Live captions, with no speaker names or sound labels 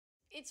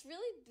it's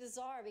really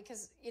bizarre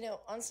because,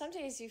 on some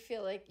days you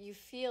feel like you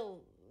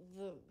feel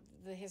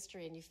the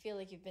history and you feel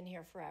like you've been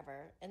here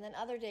forever. And then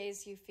other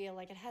days you feel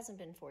like it hasn't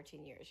been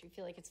 14 years. You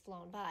feel like it's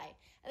flown by.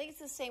 I think it's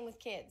the same with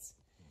kids.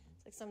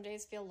 It's like some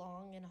days feel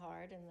long and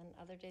hard, and then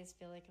other days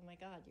feel like, oh my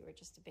God, you were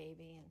just a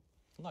baby. And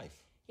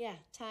life. Yeah,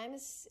 time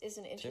is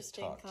an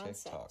interesting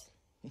concept.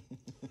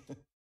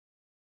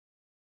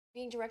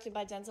 Being directed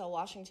by Denzel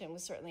Washington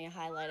was certainly a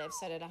highlight. I've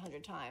said it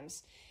 100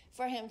 times.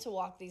 For him to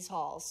walk these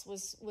halls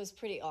was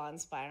pretty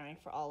awe-inspiring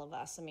for all of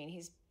us. I mean,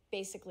 he's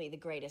basically the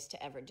greatest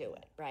to ever do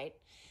it, right?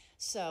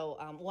 So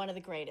one of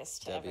the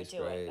greatest to ever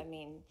do it. I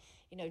mean,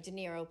 De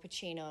Niro,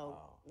 Pacino,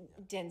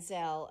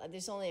 Denzel,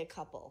 there's only a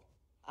couple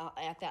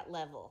at that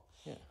level.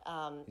 Yeah,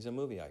 he's a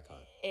movie icon.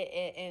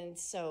 And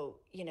so,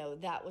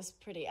 that was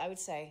pretty, I would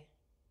say.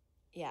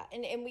 Yeah,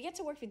 and we get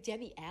to work with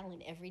Debbie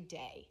Allen every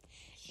day.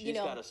 She's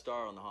got a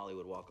star on the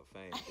Hollywood Walk of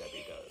Fame,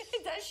 Debbie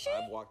does. Does she?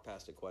 I've walked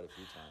past it quite a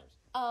few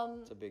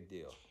times. It's a big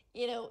deal.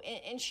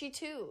 And she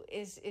too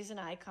is an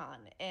icon,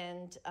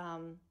 and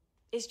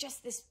is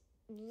just this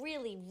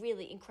really,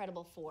 really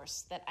incredible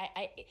force that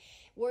I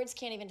words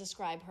can't even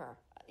describe her.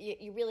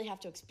 You really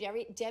have to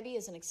experience. Debbie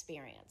is an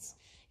experience,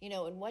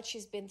 and what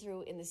she's been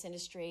through in this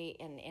industry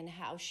and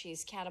how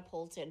she's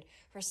catapulted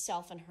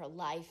herself and her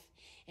life,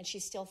 and she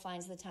still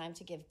finds the time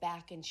to give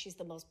back, and she's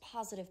the most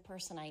positive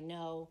person I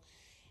know.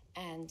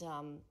 And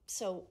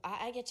so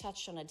I get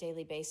touched on a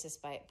daily basis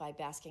by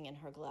basking in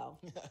her glow.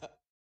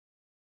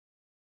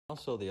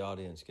 Also, the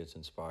audience gets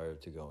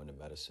inspired to go into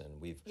medicine.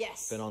 We've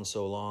Yes. been on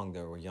so long,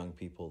 there were young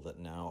people that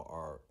now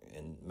are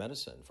in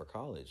medicine for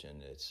college,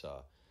 and it's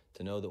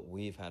to know that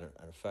we've had an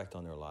effect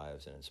on their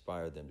lives and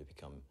inspired them to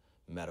become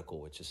medical,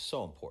 which is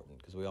so important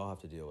because we all have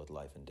to deal with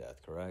life and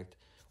death, correct?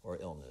 Or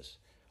illness.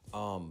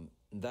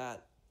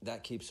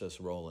 That keeps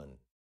us rolling.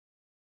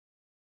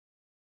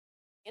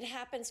 It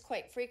happens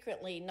quite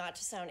frequently, not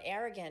to sound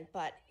arrogant,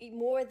 but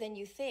more than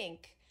you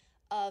think,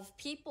 of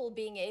people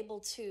being able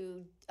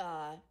to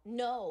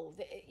know,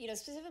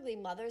 specifically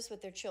mothers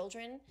with their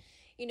children,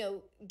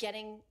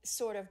 getting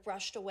sort of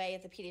brushed away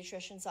at the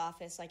pediatrician's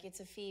office, like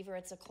it's a fever,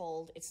 it's a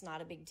cold, it's not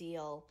a big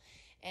deal.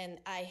 And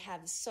I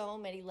have so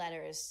many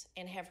letters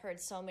and have heard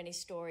so many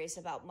stories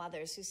about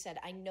mothers who said,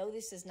 I know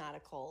this is not a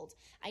cold.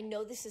 I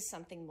know this is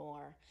something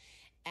more.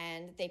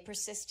 And they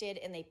persisted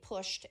and they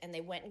pushed and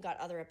they went and got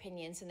other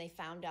opinions, and they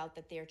found out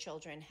that their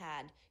children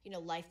had,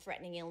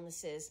 life-threatening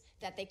illnesses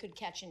that they could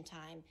catch in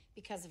time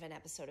because of an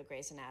episode of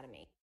Grey's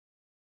Anatomy.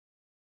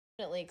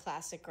 Definitely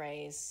classic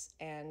Grey's,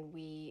 and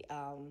we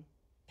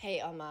pay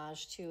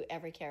homage to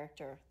every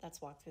character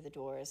that's walked through the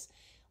doors,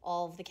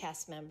 all of the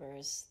cast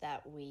members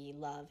that we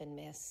love and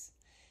miss.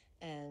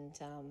 And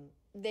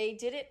they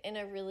did it in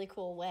a really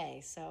cool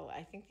way. So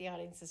I think the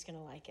audience is going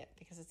to like it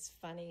because it's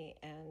funny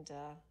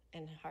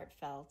and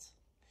heartfelt,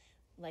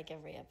 like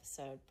every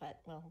episode. But,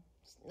 well,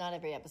 not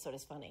every episode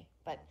is funny,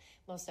 but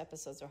most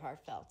episodes are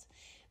heartfelt.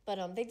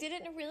 But they did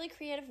it in a really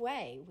creative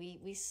way.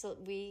 We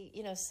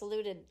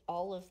saluted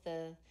all of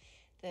the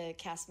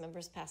cast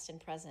members, past and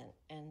present.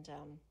 And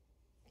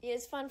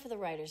it's fun for the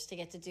writers to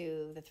get to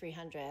do the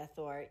 300th,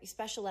 or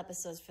special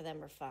episodes for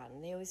them are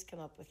fun. They always come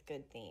up with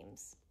good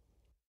themes.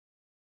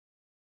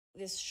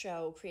 This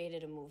show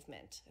created a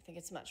movement. I think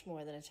it's much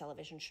more than a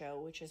television show,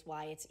 which is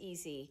why it's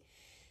easy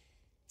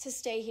to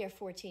stay here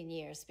 14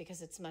 years,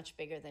 because it's much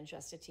bigger than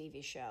just a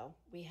TV show.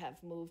 We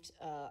have moved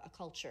a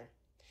culture.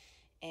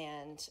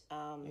 And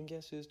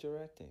guess who's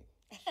directing?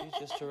 She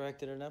just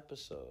directed an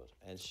episode,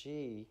 and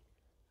she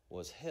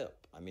was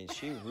hip. I mean,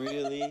 she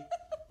really,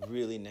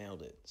 really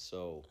nailed it.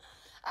 So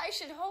I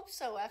should hope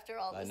so after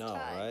all this time.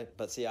 I know, right?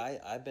 But see,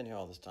 I've been here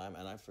all this time,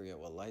 and I forget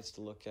what lights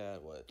to look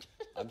at.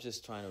 I'm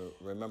just trying to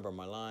remember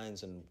my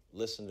lines and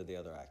listen to the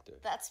other actor.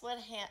 That's what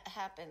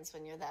happens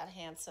when you're that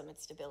handsome.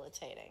 It's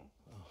debilitating.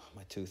 Oh,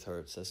 my tooth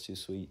hurts. That's too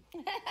sweet.